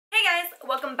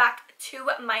welcome back to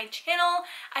my channel.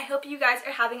 I hope you guys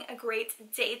are having a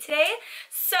great day today.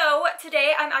 So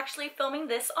today I'm actually filming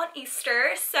this on Easter,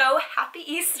 so happy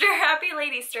Easter, happy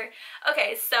late Easter.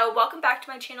 Okay, so welcome back to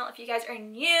my channel. If you guys are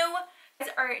new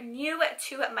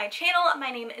to my channel,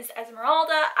 my name is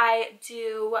Esmeralda. I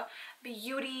do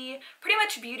pretty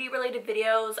much beauty related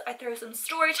videos. I throw some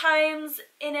story times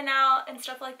in and out and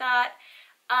stuff like that.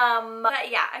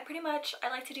 But yeah, I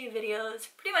like to do videos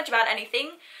pretty much about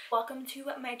anything. Welcome to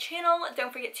my channel.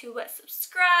 Don't forget to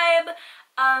subscribe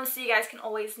so you guys can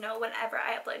always know whenever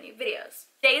I upload new videos.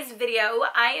 Today's video,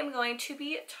 I am going to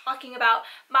be talking about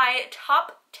my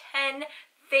top 10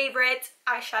 favorite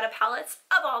eyeshadow palettes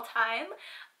of all time.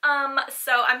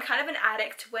 So I'm kind of an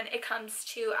addict when it comes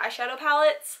to eyeshadow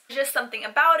palettes. Just something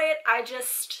about it. I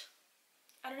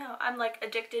don't know, I'm like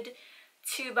addicted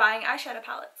to buying eyeshadow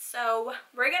palettes. So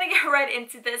we're gonna get right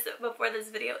into this before this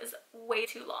video is way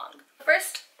too long. The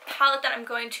first palette that I'm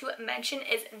going to mention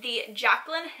is the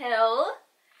Jaclyn Hill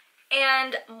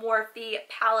and Morphe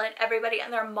palette. Everybody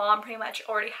and their mom pretty much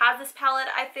already has this palette,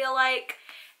 I feel like,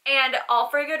 and all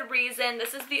for a good reason.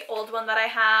 This is the old one that I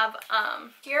have.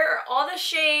 Here are all the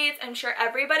shades. I'm sure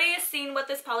everybody has seen what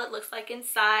this palette looks like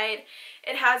inside.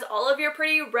 It has all of your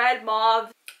pretty red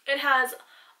mauve. It has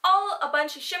a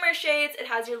bunch of shimmer shades. It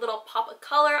has your little pop of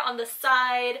color on the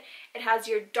side. It has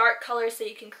your dark color so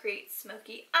you can create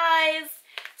smoky eyes.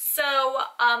 So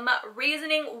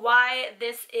reasoning why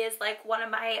this is like one of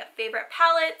my favorite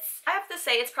palettes, I have to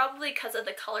say it's probably because of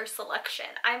the color selection.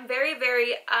 I'm very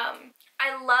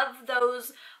I love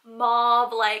those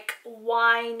mauve, like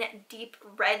wine deep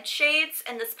red shades,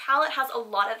 and this palette has a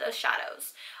lot of those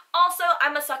shadows. Also,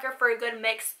 I'm a sucker for a good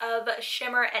mix of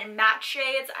shimmer and matte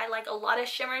shades. I like a lot of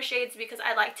shimmer shades because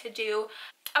I like to do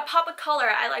a pop of color.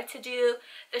 I like to do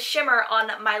the shimmer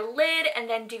on my lid and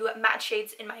then do matte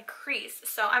shades in my crease.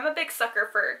 So I'm a big sucker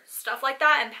for stuff like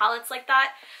that and palettes like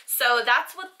that. So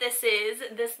that's what this is.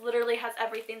 This literally has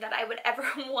everything that I would ever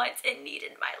want and need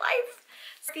in my life.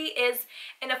 Morphe is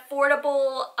an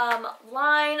affordable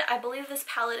line. I believe this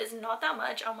palette is not that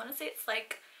much. I want to say it's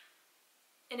like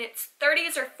in its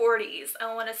 30s or 40s,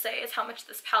 I want to say, is how much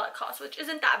this palette costs, which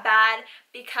isn't that bad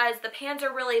because the pans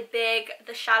are really big,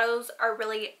 the shadows are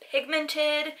really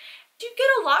pigmented. You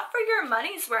get a lot for your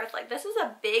money's worth. Like, this is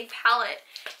a big palette.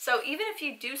 So even if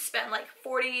you do spend like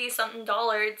 40 something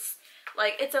dollars,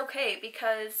 like, it's okay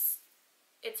because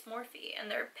it's Morphe and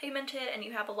they're pigmented and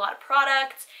you have a lot of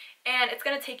product, and it's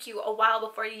going to take you a while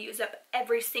before you use up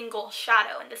every single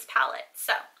shadow in this palette.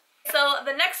 So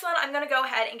the next one, I'm going to go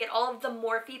ahead and get all of the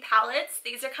Morphe palettes.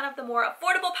 These are kind of the more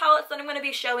affordable palettes that I'm going to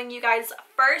be showing you guys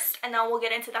first, and then we'll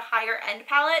get into the higher end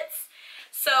palettes.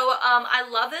 So I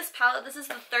love this palette. This is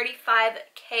the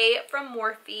 35K from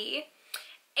Morphe,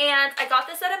 and I got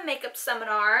this at a makeup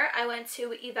seminar. I went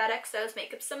to Yvette XO's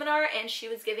makeup seminar, and she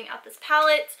was giving out this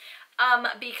palette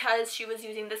because she was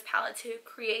using this palette to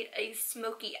create a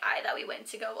smoky eye that we went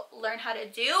to go learn how to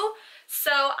do.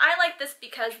 So I like this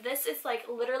because this is like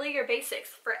literally your basics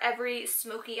for every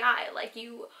smoky eye. Like,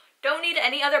 you don't need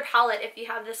any other palette if you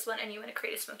have this one and you want to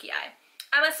create a smoky eye.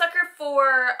 I'm a sucker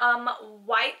for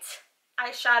white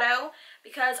eyeshadow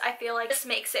because I feel like this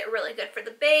makes it really good for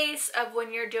the base of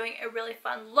when you're doing a really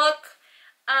fun look.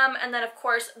 And then of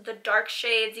course the dark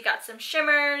shades, you got some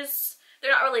shimmers.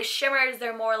 They're not really shimmers,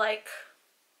 they're more like,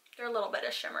 they're a little bit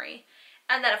of shimmery.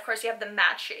 And then of course you have the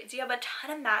matte shades. You have a ton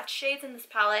of matte shades in this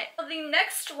palette. So the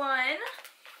next one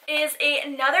is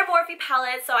another Morphe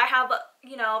palette. So I have,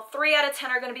 you know, 3 out of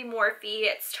 10 are going to be Morphe.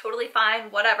 It's totally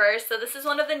fine, whatever. So this is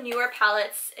one of the newer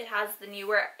palettes. It has the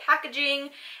newer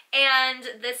packaging, and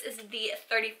this is the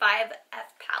 35F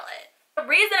palette. The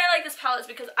reason I like this palette is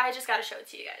because I just got to show it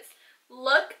to you guys.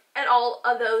 Look at all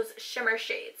of those shimmer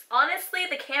shades. Honestly,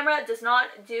 the camera does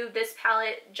not do this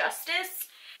palette justice.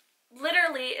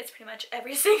 Literally, it's pretty much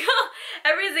every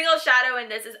single shadow in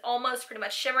this is almost pretty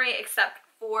much shimmery except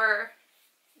for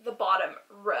the bottom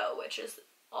row, which is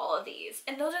all of these.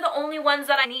 And those are the only ones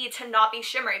that I need to not be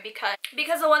shimmery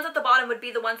because the ones at the bottom would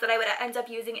be the ones that I would end up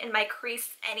using in my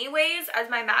crease anyways as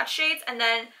my matte shades, and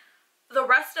then the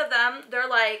rest of them, they're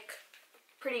like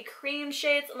pretty cream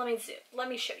shades. Let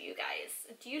me show you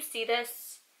guys. Do you see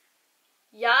this?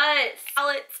 Yes.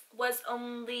 Palette was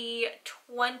only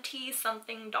 20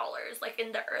 something dollars, like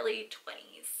in the early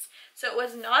 20s. So it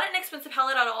was not an expensive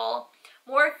palette at all.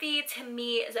 Morphe to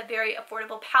me is a very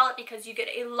affordable palette because you get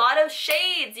a lot of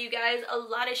shades, you guys, a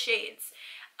lot of shades.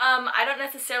 I don't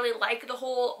necessarily like the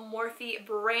whole Morphe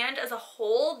brand as a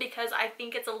whole because I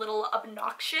think it's a little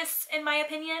obnoxious in my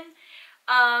opinion.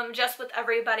 just with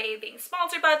everybody being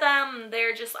sponsored by them.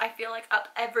 They're just, I feel like, up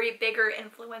every bigger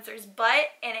influencer's butt,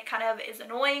 and it kind of is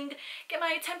annoying. Get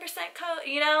my 10% code,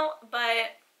 you know,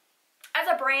 but as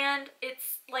a brand,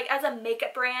 it's like, as a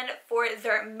makeup brand, for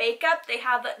their makeup, they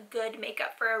have good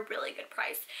makeup for a really good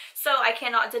price. So I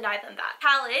cannot deny them that.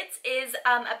 Palette is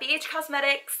a BH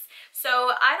Cosmetics.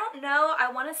 So I don't know, I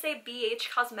want to say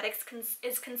BH Cosmetics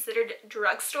is considered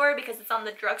drugstore because it's on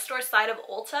the drugstore side of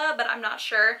Ulta, but I'm not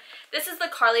sure. This is the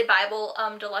Carly Bible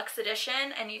Deluxe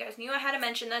Edition, and you guys knew I had to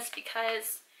mention this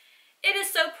because it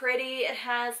is so pretty. It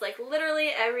has like literally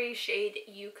every shade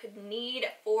you could need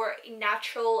for a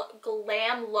natural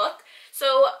glam look.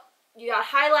 So you got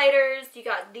highlighters, you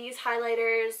got these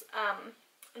highlighters,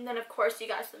 and then of course you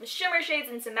got some shimmer shades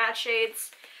and some matte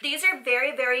shades. These are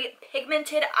very, very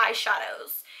pigmented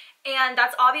eyeshadows, and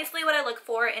that's obviously what I look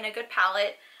for in a good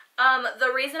palette.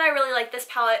 The reason I really like this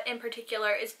palette in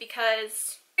particular is because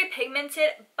it's very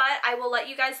pigmented, but I will let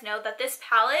you guys know that this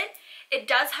palette, it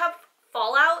does have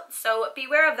fallout, so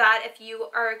beware of that if you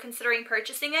are considering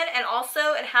purchasing it. And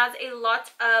also it has a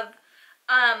lot of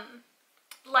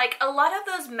like a lot of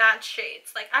those matte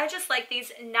shades. Like, I just like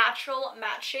these natural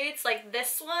matte shades. Like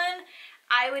this one,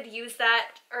 I would use that,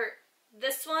 or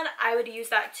this one, I would use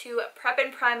that to prep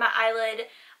and prime my eyelid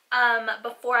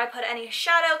before I put any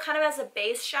shadow, kind of as a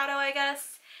base shadow, I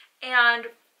guess. And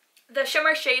the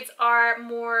shimmer shades are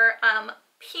more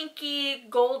pinky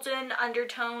golden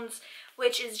undertones,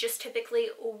 which is just typically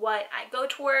what I go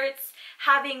towards.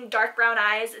 Having dark brown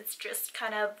eyes, it's just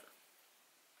kind of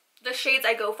the shades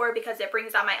I go for because it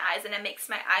brings out my eyes and it makes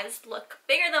my eyes look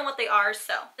bigger than what they are.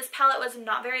 So this palette was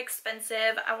not very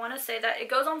expensive. I want to say that it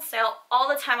goes on sale all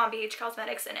the time on BH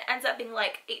Cosmetics, and it ends up being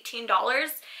like $18.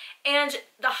 And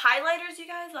the highlighters, you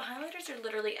guys, the highlighters are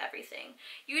literally everything.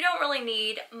 You don't really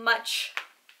need much.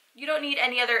 You don't need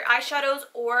any other eyeshadows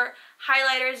or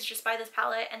highlighters. Just buy this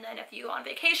palette, and then if you go on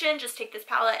vacation, just take this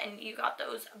palette and you got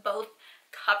those both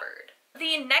covered.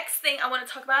 The next thing I want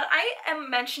to talk about, I am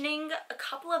mentioning a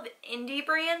couple of indie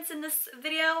brands in this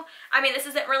video. I mean, this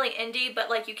isn't really indie, but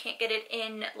like you can't get it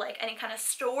in like any kind of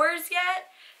stores yet.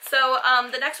 So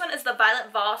the next one is the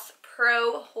Violet Voss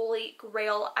Pro Holy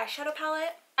Grail eyeshadow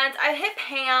palette. And I hit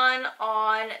pan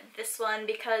on this one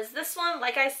because this one,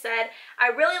 like I said, I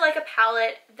really like a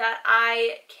palette that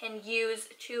I can use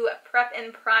to prep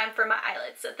and prime for my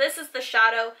eyelids. So this is the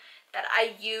shadow that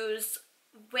I use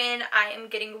when I am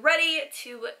getting ready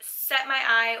to set my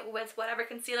eye with whatever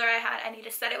concealer I had. I need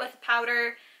to set it with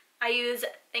powder. I use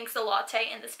Thanks a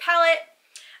Latte in this palette.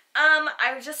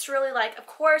 I just really like, of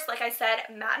course, like I said,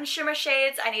 matte and shimmer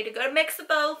shades. I need a good mix of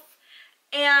both.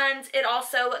 And it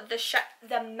also,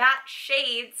 the matte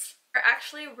shades are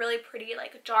actually really pretty,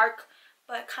 like dark,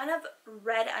 but kind of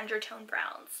red undertone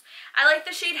browns. I like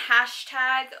the shade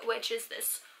Hashtag, which is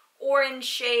this orange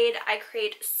shade. I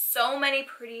create so many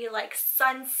pretty like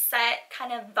sunset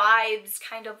kind of vibes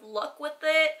kind of look with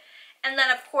it. And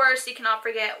then of course you cannot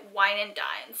forget Wine and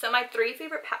Dine. So my three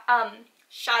favorite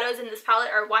shadows in this palette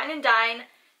are Wine and Dine,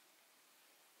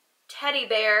 Teddy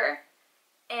Bear,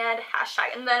 and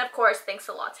Hashtag. And then of course Thanks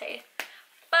a Latte.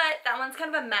 But that one's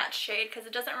kind of a matte shade because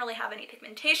it doesn't really have any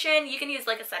pigmentation. You can use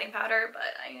like a setting powder, but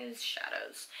I use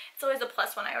shadows. It's always a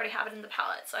plus when I already have it in the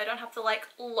palette, so I don't have to like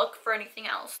look for anything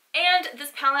else. And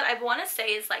this palette, I want to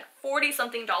say, is like $40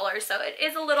 something, so it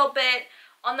is a little bit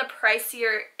on the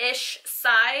pricier-ish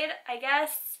side, I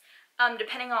guess,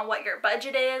 depending on what your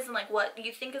budget is and like what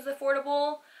you think is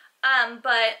affordable.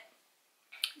 But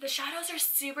the shadows are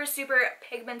super, super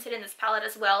pigmented in this palette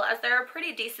as well, as they're a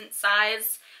pretty decent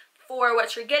size for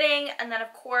what you're getting. And then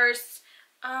of course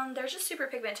they're just super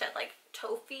pigmented, like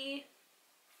Toffee.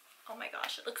 Oh my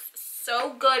gosh, it looks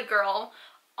so good, girl,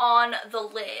 on the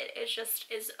lid. It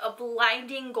just is a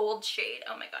blinding gold shade.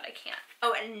 Oh my god, I can't.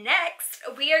 Oh, and next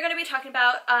we are going to be talking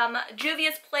about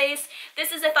Juvia's Place.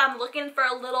 This is if I'm looking for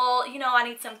a little, you know, I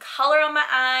need some color on my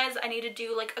eyes, I need to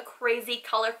do like a crazy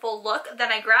colorful look,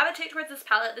 then I gravitate towards this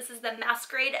palette. This is the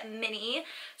Masquerade Mini.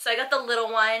 So I got the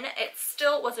little one. It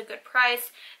still was a good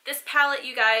price. This palette,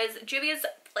 you guys, Juvia's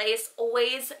Place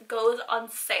always goes on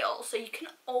sale, so you can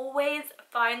always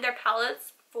find their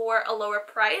palettes for a lower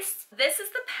price. This is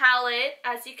the palette,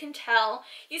 as you can tell.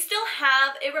 You still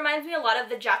have, it reminds me a lot of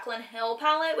the Jaclyn Hill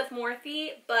palette with Morphe,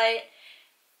 but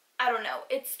I don't know,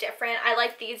 it's different. I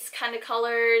like these kind of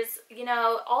colors. You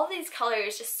know, all these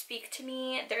colors just speak to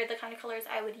me. They're the kind of colors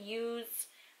I would use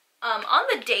on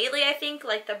the daily, I think,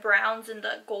 like the browns and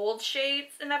the gold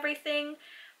shades and everything.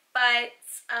 But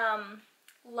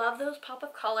love those pop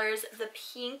of colors. The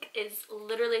pink is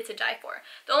literally to die for.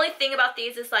 The only thing about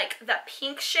these is like that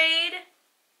pink shade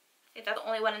I think that's the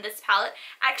only one in this palette,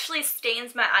 actually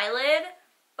stains my eyelid,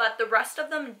 but the rest of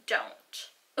them don't.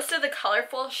 Most of the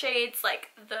colorful shades, like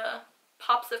the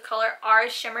pops of color, are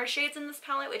shimmer shades in this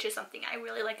palette, which is something I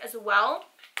really like as well.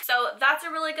 So that's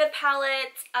a really good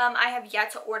palette. I have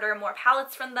yet to order more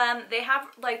palettes from them. They have,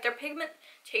 like, their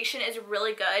pigmentation is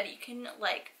really good. You can,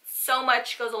 like, so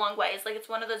much goes a long way. It's like, it's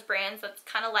one of those brands that's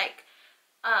kind of like,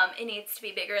 it needs to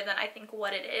be bigger than I think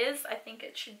what it is. I think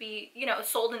it should be, you know,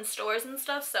 sold in stores and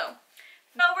stuff. So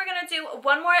we're gonna do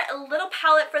one more little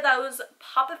palette for those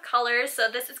pop of colors. So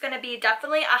this is gonna be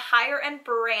definitely a higher end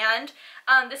brand.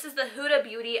 This is the Huda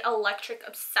Beauty Electric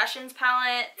Obsessions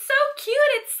palette. So cute,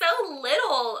 it's so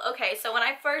little. Okay, so when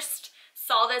I first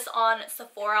saw this on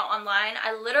Sephora online,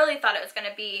 I literally thought it was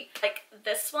gonna be like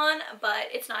this one, but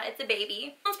it's not, it's a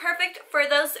baby. It's perfect for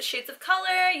those shades of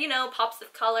color, you know, pops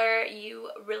of color. You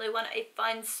really want a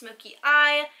fun smoky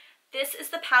eye. This is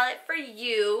the palette for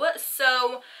you.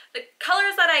 So the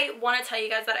colors that I want to tell you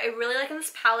guys that I really like in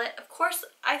this palette, of course,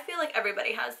 I feel like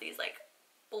everybody has these like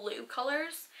blue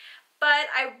colors, but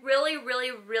I really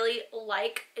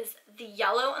like is the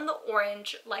yellow and the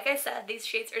orange. Like I said, these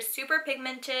shades are super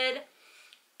pigmented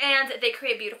and they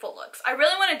create beautiful looks. I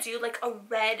really want to do like a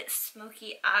red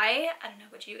smoky eye. I don't know,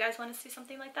 would you guys want to see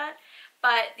something like that?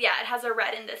 But yeah, it has a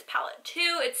red in this palette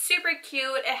too. It's super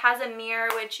cute. It has a mirror,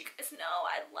 which you guys know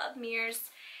I love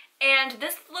mirrors. And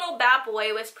this little bad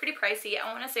boy was pretty pricey.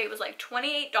 I want to say it was like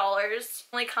 $28.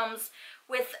 Only comes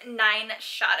with 9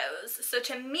 shadows. So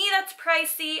to me that's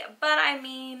pricey, but I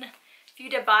mean, if you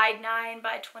divide 9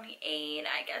 by 28,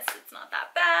 I guess it's not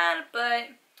that bad, but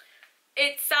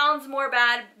it sounds more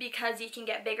bad because you can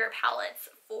get bigger palettes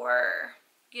for,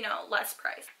 you know, less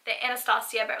price. The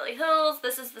Anastasia Beverly Hills,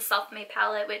 this is the Self-Made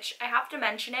palette, which I have to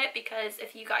mention it because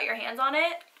if you got your hands on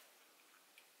it,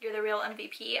 you're the real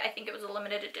MVP. I think it was a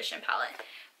limited edition palette,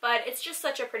 but it's just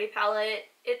such a pretty palette.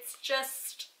 It's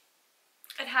just,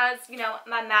 it has, you know,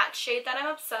 my matte shade that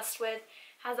I'm obsessed with,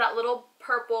 has that little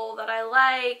purple that I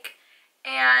like,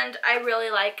 and I really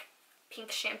like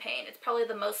Pink Champagne. It's probably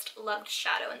the most loved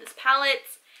shadow in this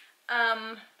palette.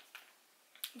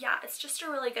 Yeah, it's just a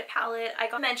really good palette. I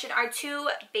got to mention our two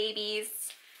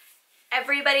babies.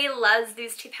 Everybody loves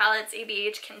these two palettes.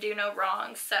 ABH can do no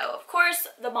wrong. So, of course,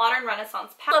 the Modern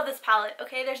Renaissance palette. I love this palette,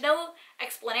 okay? There's no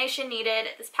explanation needed.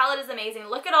 This palette is amazing.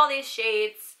 Look at all these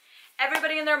shades.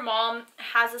 Everybody and their mom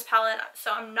has this palette,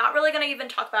 so I'm not really going to even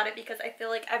talk about it because I feel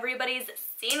like everybody's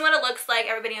seen what it looks like.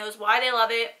 Everybody knows why they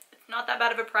love it. It's not that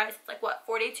bad of a price. It's like, what,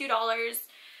 $42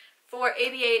 for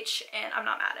ABH, and I'm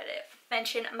not mad at it.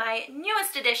 Mention my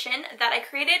newest edition that I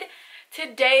created,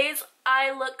 today's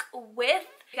eye look with.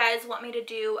 If you guys want me to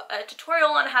do a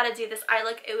tutorial on how to do this eye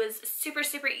look, it was super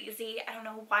easy. I don't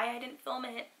know why I didn't film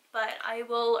it, but I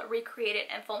will recreate it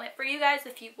and film it for you guys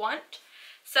if you want.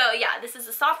 So yeah, this is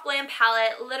a soft glam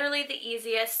palette, literally the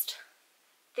easiest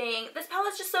thing. This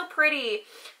palette's just so pretty.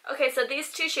 Okay, so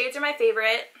these two shades are my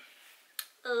favorite.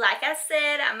 Like I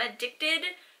said, I'm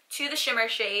addicted to the shimmer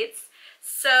shades.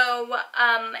 So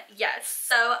yes,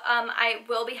 so I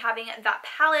will be having that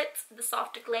palette, the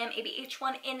Soft Glam ABH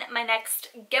one, in my next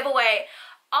giveaway.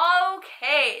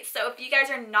 Okay, so if you guys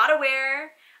are not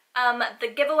aware, the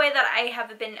giveaway that I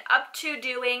have been up to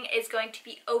doing is going to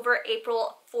be over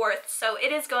April 4th. So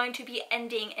it is going to be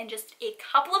ending in just a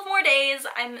couple of more days.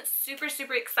 I'm super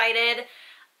excited.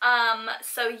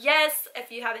 So yes,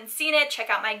 if you haven't seen it, check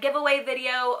out my giveaway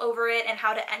video over it and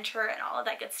how to enter and all of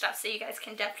that good stuff. So you guys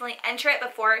can definitely enter it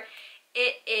before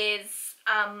it is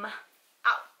out.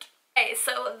 Okay,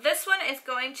 so this one is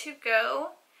going to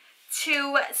go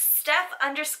to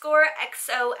Steph_XOXO,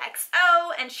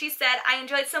 and she said, I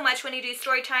enjoyed so much when you do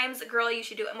story times. Girl, you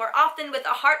should do it more often, with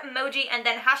a heart emoji and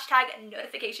then hashtag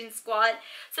notification squad.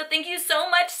 So thank you so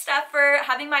much, Steph, for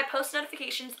having my post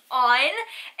notifications on.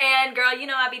 And girl, you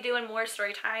know I'll be doing more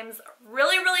story times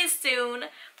really soon.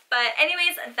 But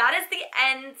anyways, that is the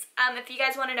end. If you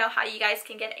guys want to know how you guys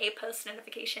can get a post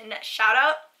notification shout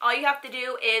out, all you have to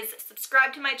do is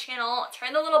subscribe to my channel,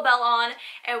 turn the little bell on,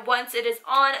 and once it is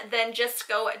on, then just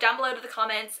go down below to the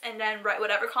comments and then write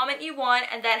whatever comment you want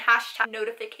and then hashtag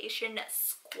notification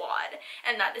squad.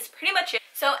 And that is pretty much it.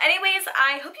 So anyways,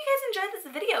 I hope you guys enjoyed this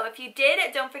video. If you did,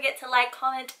 don't forget to like,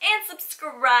 comment, and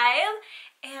subscribe.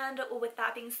 And with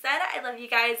that being said, I love you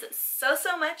guys so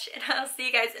much, and I'll see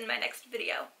you guys in my next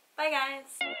video. Bye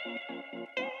guys!